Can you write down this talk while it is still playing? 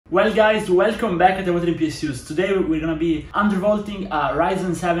Well guys, welcome back at Overheating PSUs. Today we're gonna be undervolting a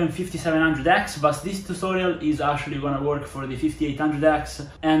Ryzen 7 5700X, but this tutorial is actually gonna work for the 5800X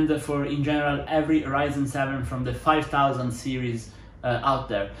and for, in general, every Ryzen 7 from the 5000 series out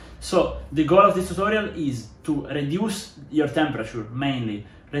there. So the goal of this tutorial is to reduce your temperature, mainly,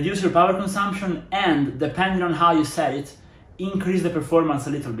 reduce your power consumption, and depending on how you set it, increase the performance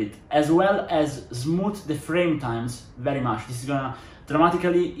a little bit, as well as smooth the frame times very much. This is gonna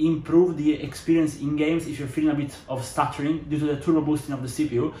dramatically improve the experience in games if you're feeling a bit of stuttering due to the turbo boosting of the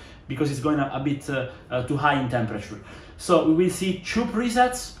CPU, because it's going a bit too high in temperature. So we will see two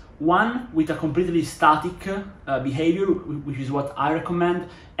presets, one with a completely static behavior, which is what I recommend,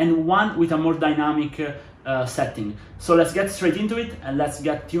 and one with a more dynamic setting. So let's get straight into it and let's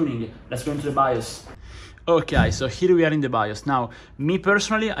get tuning. Let's go into the BIOS. Okay, so here we are in the BIOS. Now, me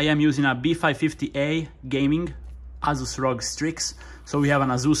personally, I am using a B550A gaming Asus ROG Strix, so we have an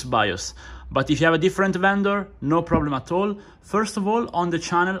Asus BIOS. But if you have a different vendor, no problem at all. First of all, on the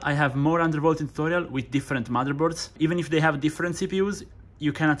channel, I have more undervolting tutorial with different motherboards. Even if they have different CPUs,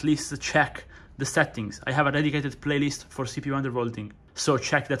 you can at least check the settings. I have a dedicated playlist for CPU undervolting, so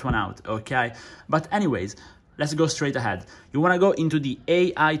check that one out, okay? But anyways, let's go straight ahead. You want to go into the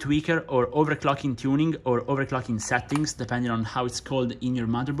AI tweaker or overclocking tuning or overclocking settings, depending on how it's called in your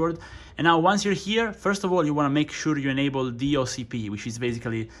motherboard. And now once you're here, first of all, you want to make sure you enable DOCP, which is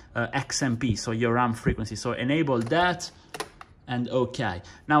basically XMP, so your RAM frequency. So enable that and okay.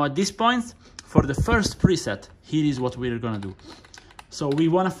 Now at this point, for the first preset, here is what we're going to do. So we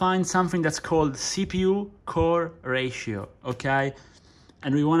want to find something that's called CPU core ratio, okay?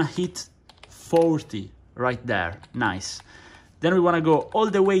 And we want to hit 40. Right there, nice. Then we want to go all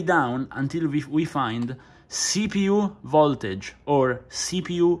the way down until we find CPU voltage or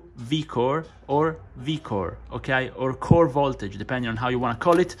CPU vCore or vCore, okay, or core voltage, depending on how you want to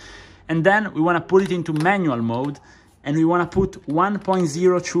call it. And then we want to put it into manual mode, and we want to put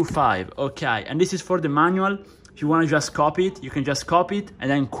 1.025, okay. And this is for the manual. If you want to just copy it, you can just copy it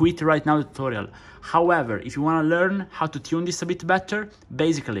and then quit right now the tutorial. However, if you want to learn how to tune this a bit better,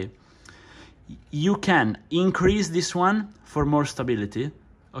 basically, you can increase this one for more stability,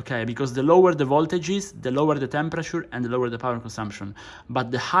 okay, because the lower the voltage is, the lower the temperature and the lower the power consumption.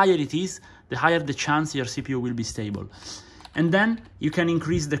 But the higher it is, the higher the chance your CPU will be stable. And then you can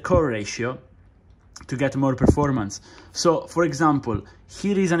increase the core ratio to get more performance. So, for example,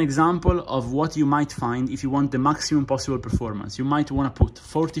 here is an example of what you might find if you want the maximum possible performance. You might want to put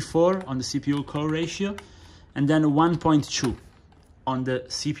 44 on the CPU core ratio and then 1.2 on the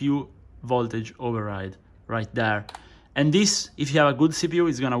CPU voltage override right there. And this, if you have a good CPU,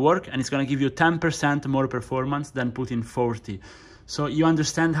 is gonna work and it's gonna give you 10% more performance than putting 40. So you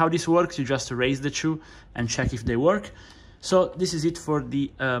understand how this works. You just raise the two and check if they work. So this is it for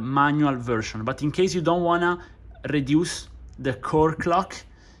the manual version. But in case you don't wanna reduce the core clock,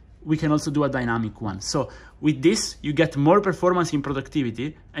 we can also do a dynamic one. So with this, you get more performance in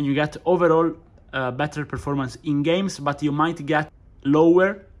productivity and you get overall better performance in games, but you might get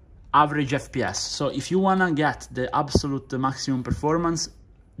lower average FPS. So if you wanna get the absolute maximum performance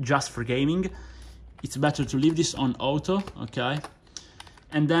just for gaming, it's better to leave this on auto, okay?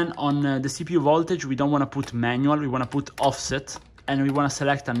 And then on the CPU voltage, we don't wanna put manual, we wanna put offset, and we wanna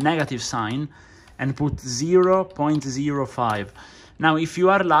select a negative sign and put 0.05. Now, if you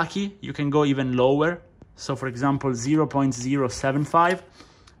are lucky, you can go even lower. So for example, 0.075.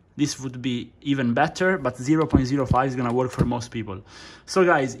 This would be even better, but 0.05 is gonna work for most people. So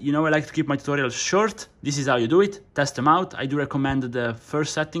guys, you know I like to keep my tutorials short. This is how you do it. Test them out. I do recommend the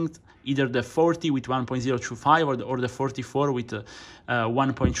first setting, either the 40 with 1.025 or the 44 with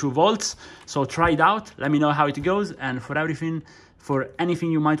 1.2 volts. So try it out. Let me know how it goes. And for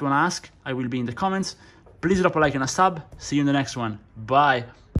anything you might wanna ask, I will be in the comments. Please drop a like and a sub. See you in the next one. Bye.